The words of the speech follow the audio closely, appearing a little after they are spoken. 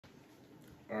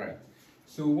Alright,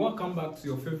 so welcome back to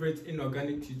your favorite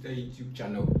Inorganic Tutor YouTube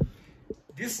channel.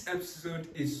 This episode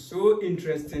is so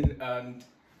interesting and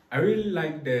I really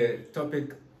like the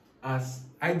topic as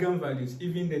eigenvalues.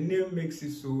 Even the name makes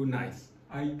it so nice.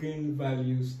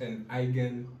 Eigenvalues and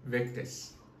eigenvectors.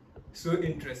 So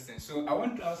interesting. So I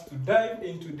want us to dive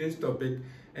into this topic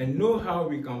and know how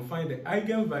we can find the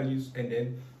eigenvalues and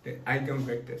then the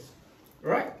eigenvectors.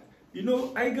 Right? You know,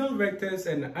 eigenvectors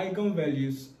and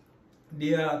eigenvalues,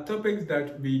 they are topics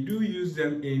that we do use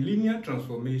them in linear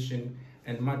transformation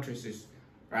and matrices,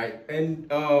 right? And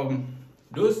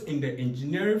those in the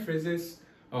engineering phases,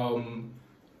 when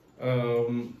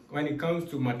it comes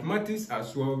to mathematics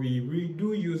as well, we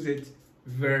do use it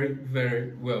very,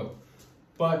 very well.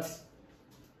 But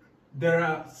there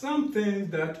are some things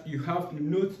that you have to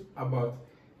note about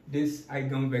these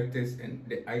eigenvectors and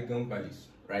the eigenvalues,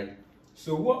 right?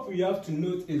 So what we have to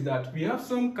note is that we have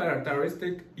some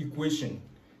characteristic equation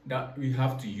that we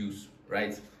have to use,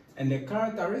 right? And the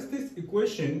characteristics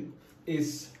equation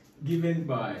is given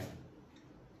by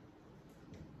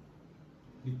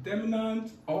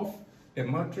determinant of the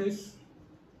matrix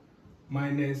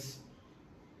minus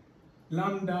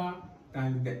lambda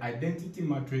times the identity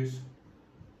matrix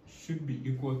should be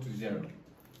equal to 0.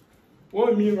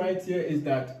 What I mean right here is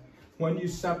that when you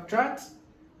subtract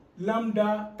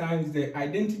lambda times the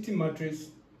identity matrix,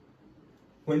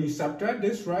 when you subtract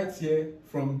this right here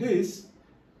from this,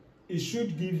 it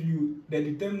should give you, the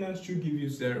determinant should give you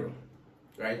 0,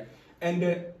 right? And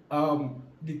the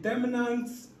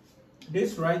determinants,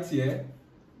 this right here,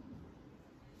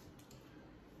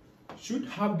 should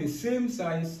have the same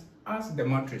size as the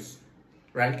matrix,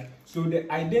 right? So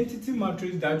the identity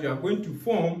matrix that you are going to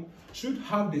form should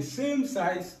have the same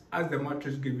size as the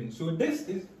matrix given. So this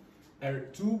is a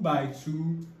 2 by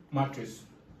 2 matrix.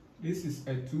 This is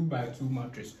a 2 by 2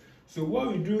 matrix. So what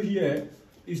we do here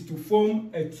is to form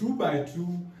a 2 by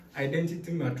 2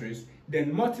 identity matrix,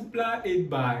 then multiply it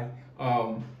by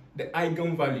the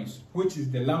eigenvalues, which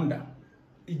is the lambda.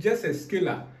 It's just a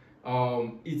scalar.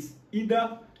 It's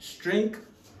either strength,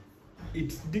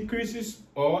 it decreases,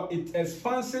 or it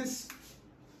expands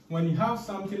when you have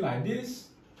something like this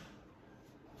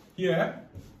here,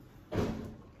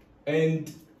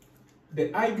 and the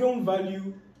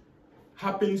eigenvalue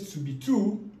happens to be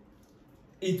 2,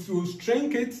 it will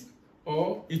shrink it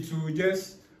or it will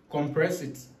just compress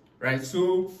it, right?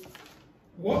 So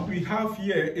what we have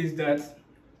here is that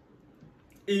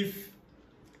if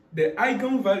the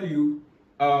eigenvalue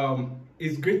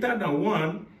is greater than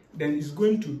 1, then it's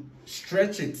going to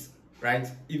stretch it, right?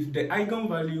 If the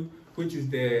eigenvalue, which is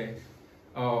the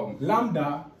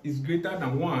lambda, is greater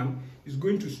than 1, it's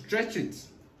going to stretch it,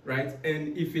 right?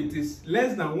 And if it is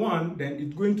less than 1, then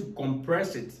it's going to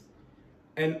compress it.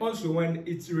 And also when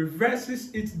it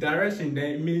reverses its direction, then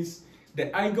it means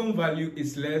the eigenvalue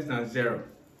is less than 0.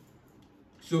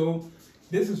 So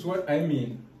this is what I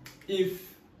mean.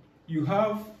 If you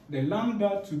have the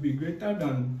lambda to be greater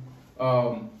than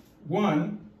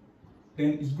 1,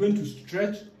 then it's going to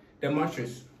stretch the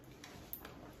matrix,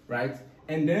 right?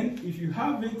 And then if you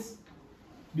have it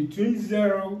between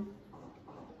 0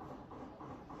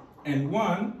 and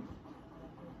 1,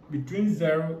 between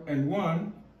 0 and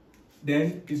 1,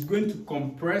 then it's going to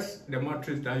compress the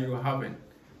matrix that you are having,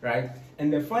 right?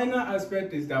 And the final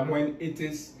aspect is that when it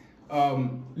is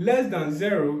less than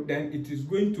 0, then it is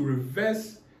going to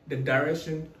reverse the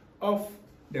direction of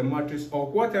the matrix, or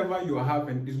whatever you are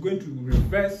having is going to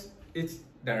reverse its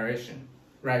direction,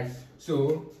 right?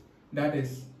 So that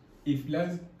is, if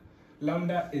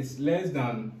lambda is less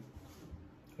than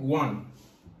 1,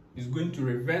 it's going to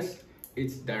reverse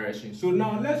its direction. So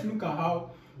now let's look at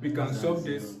how we can solve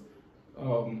this.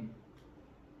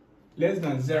 Less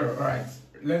than 0, all right,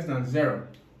 less than 0.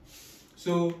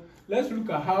 So let's look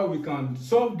at how we can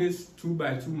solve this 2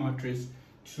 by 2 matrix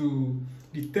to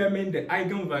determine the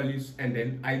eigenvalues and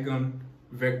then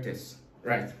eigenvectors,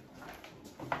 right?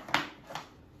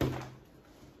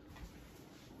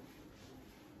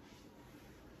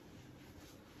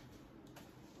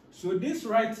 So this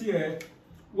right here,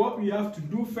 what we have to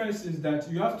do first is that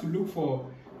you have to look for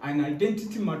an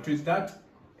identity matrix that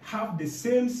have the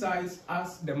same size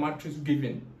as the matrix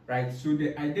given, right? So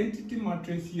the identity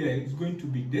matrix here is going to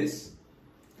be this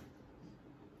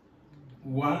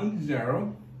 1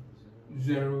 0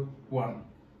 0 1,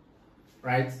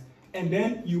 right? And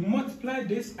then you multiply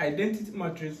this identity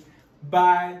matrix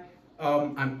by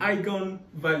an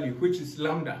eigenvalue, which is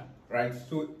lambda, right?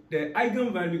 So the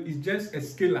eigenvalue is just a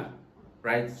scalar,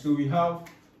 right? So we have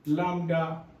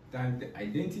lambda times the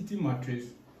identity matrix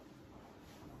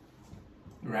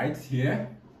right here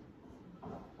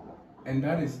and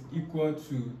that is equal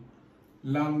to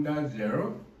lambda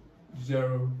 0,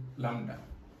 0, lambda.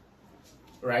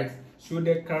 Right? So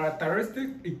the characteristic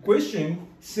equation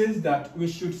says that we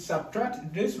should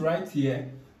subtract this right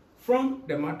here from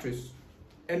the matrix,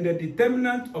 and the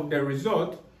determinant of the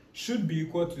result should be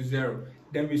equal to 0.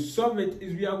 Then we solve it.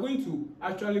 Is we are going to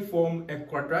actually form a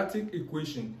quadratic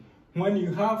equation. When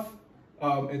you have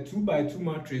a 2 by 2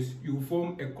 matrix, you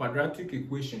form a quadratic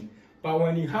equation. But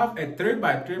when you have a 3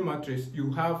 by 3 matrix,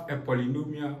 you have a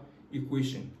polynomial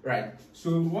equation, right?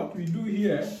 So what we do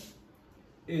here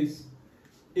is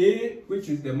A, which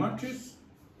is the matrix,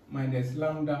 minus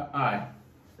lambda I,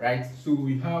 right? So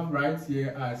we have right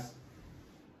here as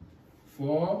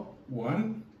 4,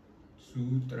 1,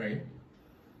 2, 3,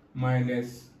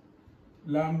 minus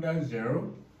lambda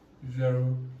 0,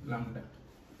 0, lambda,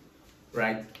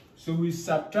 right? So we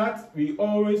subtract, we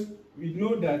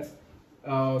know that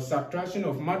subtraction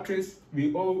of matrix,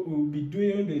 we will be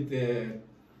doing it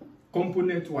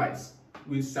component wise.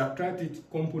 We subtract it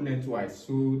component wise.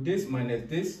 So this minus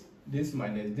this, this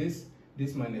minus this,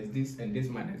 this minus this, and this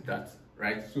minus that,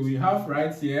 right? So we have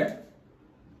right here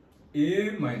A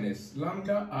minus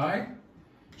lambda I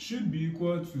should be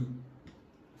equal to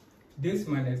this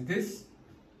minus this,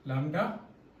 lambda.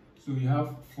 So we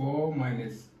have 4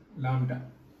 minus lambda,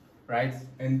 right?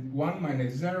 And 1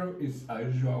 minus 0 is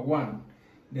as usual 1.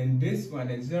 Then this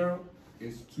minus 0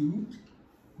 is 2.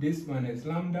 This minus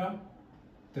lambda,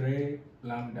 3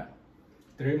 lambda.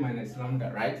 3 minus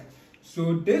lambda, right?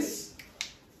 So this,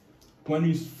 when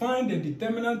you find the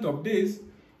determinant of this,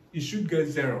 you should get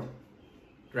 0,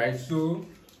 right? So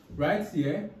right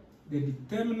here, the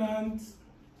determinant,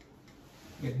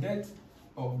 the depth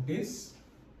of this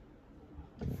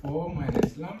 4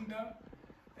 minus lambda,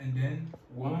 and then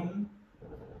 1,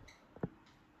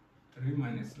 3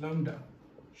 minus lambda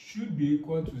should be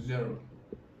equal to 0.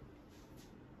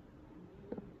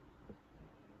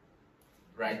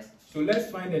 Right? So let's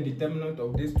find the determinant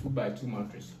of this 2 by 2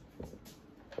 matrix.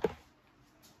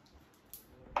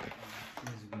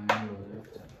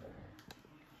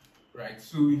 Right,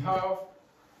 so we have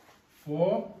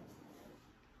 4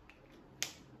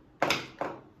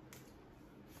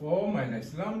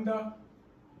 minus lambda,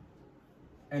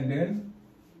 and then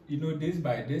you know this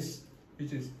by this,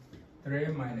 which is 3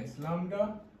 minus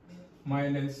lambda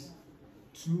minus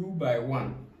 2 by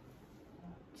 1,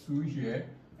 2 here,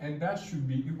 and that should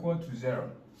be equal to 0,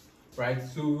 right?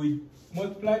 So we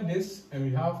multiply this and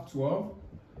we have 12.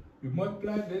 We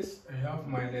multiply this and we have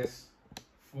minus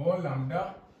 4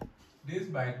 lambda, this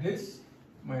by this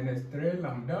minus 3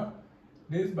 lambda,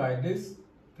 this by this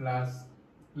plus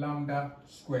lambda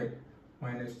squared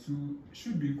minus 2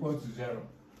 should be equal to 0,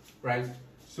 right?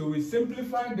 So we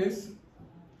simplify this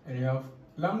and you have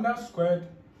lambda squared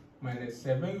minus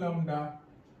 7 lambda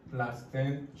plus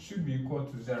 10 should be equal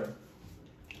to 0,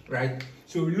 right?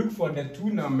 So we look for the two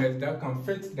numbers that can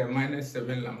fit the minus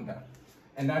 7 lambda,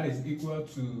 and that is equal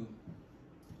to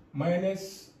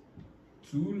minus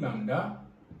 2 lambda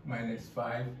minus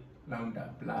 5 lambda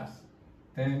plus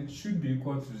 10 should be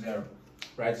equal to 0,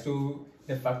 right? So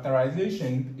the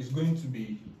factorization is going to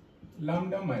be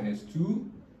lambda minus 2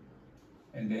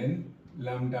 and then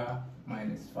lambda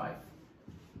minus 5.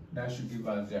 That should give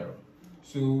us 0.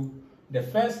 So the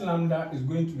first lambda is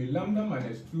going to be lambda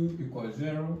minus 2 equals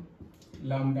 0,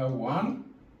 lambda 1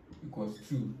 equals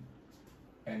 2,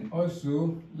 and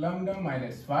also lambda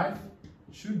minus 5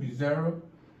 should be 0,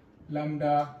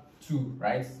 lambda 2,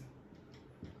 right,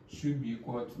 should be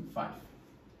equal to 5.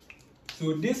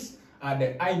 So these are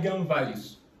the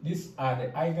eigenvalues. These are the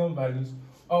eigenvalues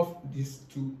of these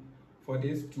two, for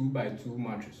this 2 by 2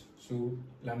 matrix. So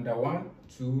lambda 1,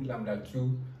 2, lambda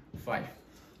 2, 5.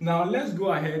 Now let's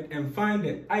go ahead and find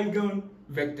the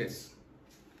eigenvectors,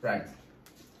 right?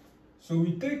 So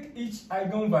we take each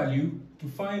eigenvalue to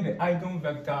find the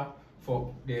eigenvector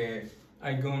for the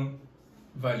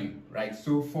eigenvalue, right?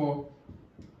 So for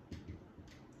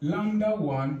lambda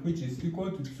 1, which is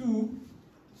equal to 2,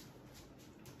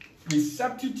 we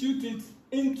substitute it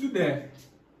into the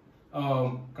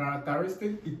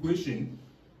characteristic equation,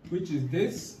 which is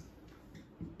this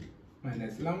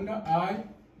minus lambda I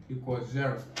equals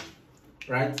 0,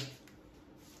 right?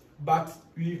 But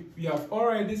we have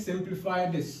already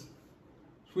simplified this,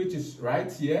 which is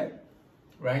right here,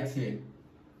 right here.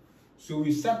 So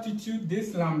we substitute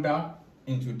this lambda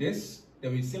into this,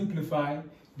 then we simplify,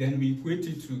 then we equate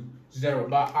it to 0.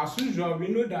 But as usual, we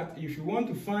know that if you want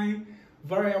to find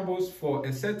variables for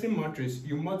a certain matrix,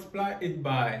 you multiply it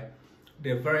by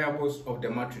the variables of the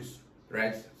matrix,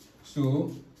 right?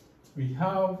 So we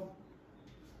have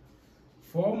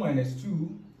 4 minus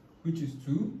 2, which is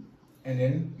 2, and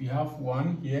then we have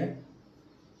 1 here,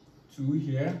 2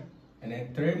 here, and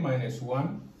then 3 minus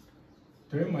 1,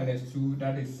 3 minus 2,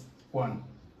 that is 1.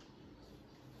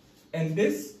 And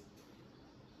this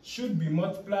should be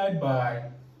multiplied by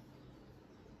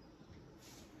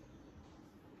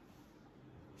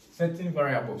certain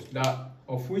variables that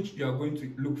of which you are going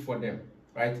to look for them,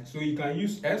 right? So you can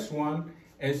use S1,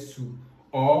 S2,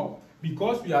 or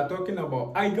because we are talking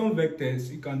about eigenvectors,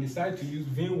 you can decide to use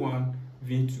V1,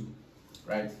 V2,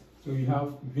 right? So we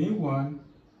have V1,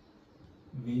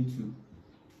 V2,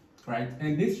 right?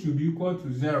 And this should be equal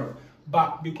to 0.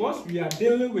 But because we are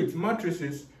dealing with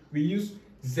matrices, we use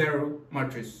 0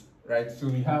 matrix, right? So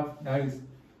we have, that is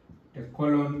the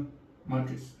column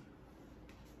matrix,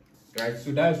 right?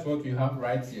 So that is what we have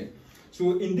right here.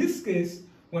 So in this case,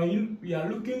 when we are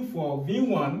looking for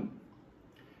V1,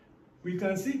 we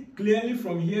can see clearly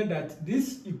from here that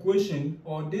this equation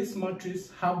or this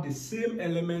matrix have the same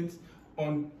element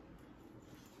on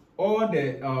all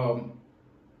the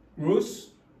rows.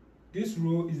 This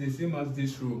row is the same as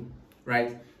this row,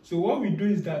 right? So what we do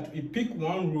is that we pick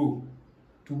one row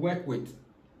to work with,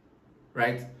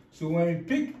 right? So when we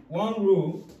pick one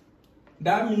row,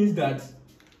 that means that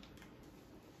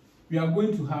we are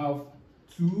going to have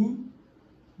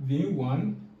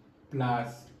 2v1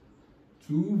 plus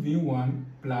 2v1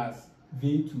 plus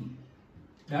v2.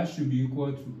 That should be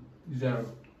equal to 0.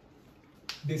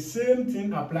 The same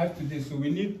thing applies to this. So we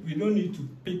don't need to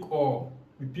pick all.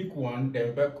 We pick one,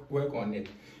 then work on it.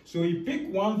 So you pick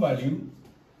one value,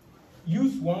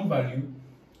 use one value,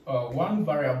 one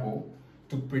variable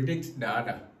to predict the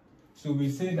other. So we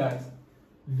say that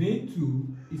v2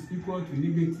 is equal to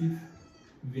negative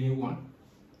v1,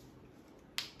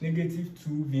 negative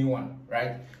 2v1,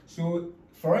 right? So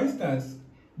for instance,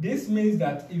 this means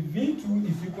that if v2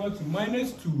 is equal to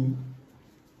minus 2,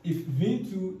 if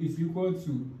v2 is equal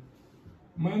to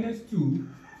minus 2,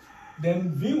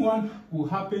 then v1 will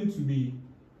happen to be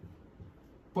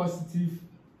positive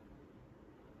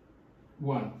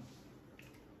 1,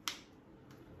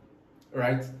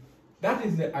 right? That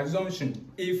is the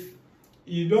assumption. If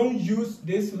you don't use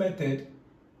this method,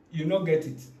 you not get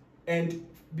it. And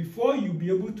before you be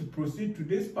able to proceed to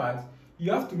this part,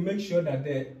 you have to make sure that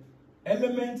the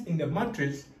elements in the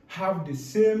matrix have the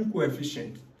same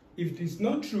coefficient. If it is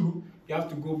not true, you have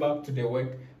to go back to the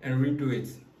work and redo it,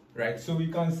 right? So we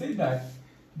can say that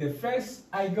the first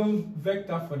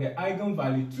eigenvector for the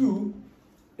eigenvalue 2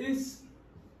 is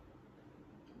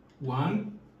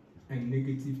 1 and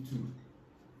negative 2,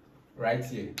 right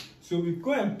here. So we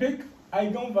go and pick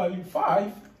eigenvalue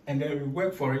 5 and then we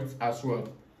work for it as well.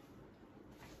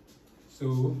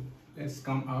 So let's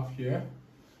come up here.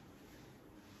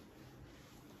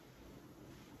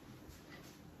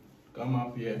 Come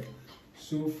up here.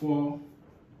 So for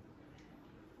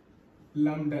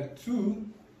lambda 2,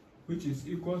 which is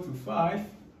equal to 5,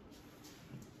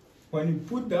 when you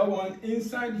put that one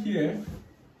inside here,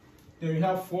 then we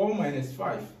have 4 minus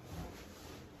 5,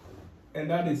 and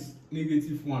that is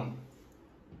negative 1.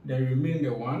 Then remain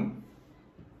the 1,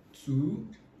 2,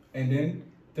 and then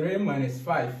 3 minus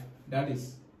 5, that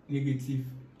is negative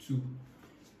 2.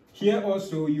 Here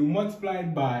also you multiply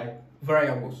it by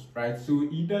variables, right? So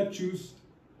either choose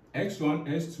x1,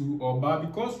 x2, or bar.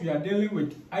 Because we are dealing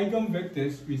with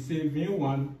eigenvectors, we say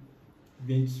v1,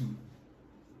 v2,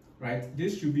 right?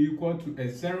 This should be equal to a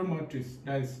 0 matrix,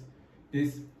 that is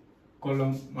this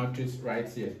column matrix right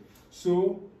here.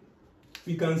 So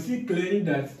we can see clearly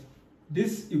that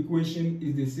this equation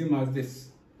is the same as this,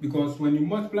 because when you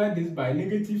multiply this by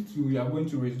negative 2, you are going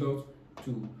to result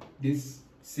to this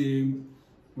same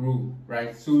row,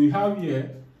 right? So we have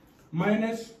here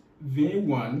minus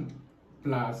v1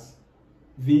 plus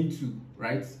v2,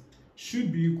 right,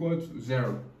 should be equal to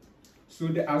 0. So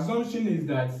the assumption is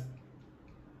that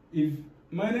if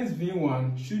minus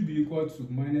v1 should be equal to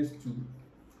minus 2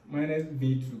 minus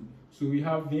v2, so we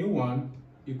have v1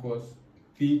 equals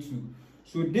v2.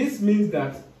 So this means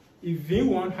that if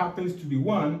v1 happens to be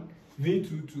 1,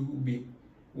 v2 will be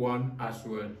 1 as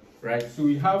well, right? So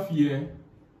we have here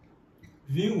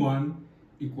v1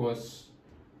 equals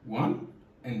 1,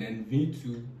 and then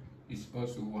v2 is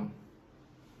also 1.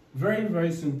 Very,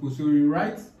 very simple. So we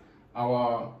write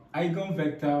our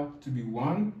eigenvector to be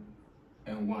 1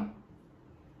 and 1.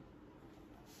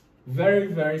 Very,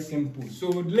 very simple. So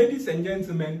ladies and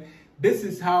gentlemen, this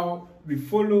is how we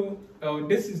follow,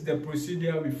 this is the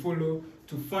procedure we follow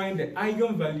to find the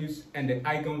eigenvalues and the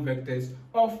eigenvectors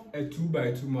of a 2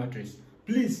 by 2 matrix.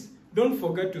 Please don't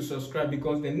forget to subscribe,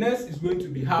 because the next is going to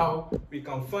be how we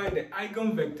can find the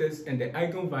eigenvectors and the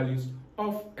eigenvalues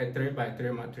of a 3 by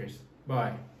 3 matrix.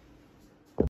 Bye.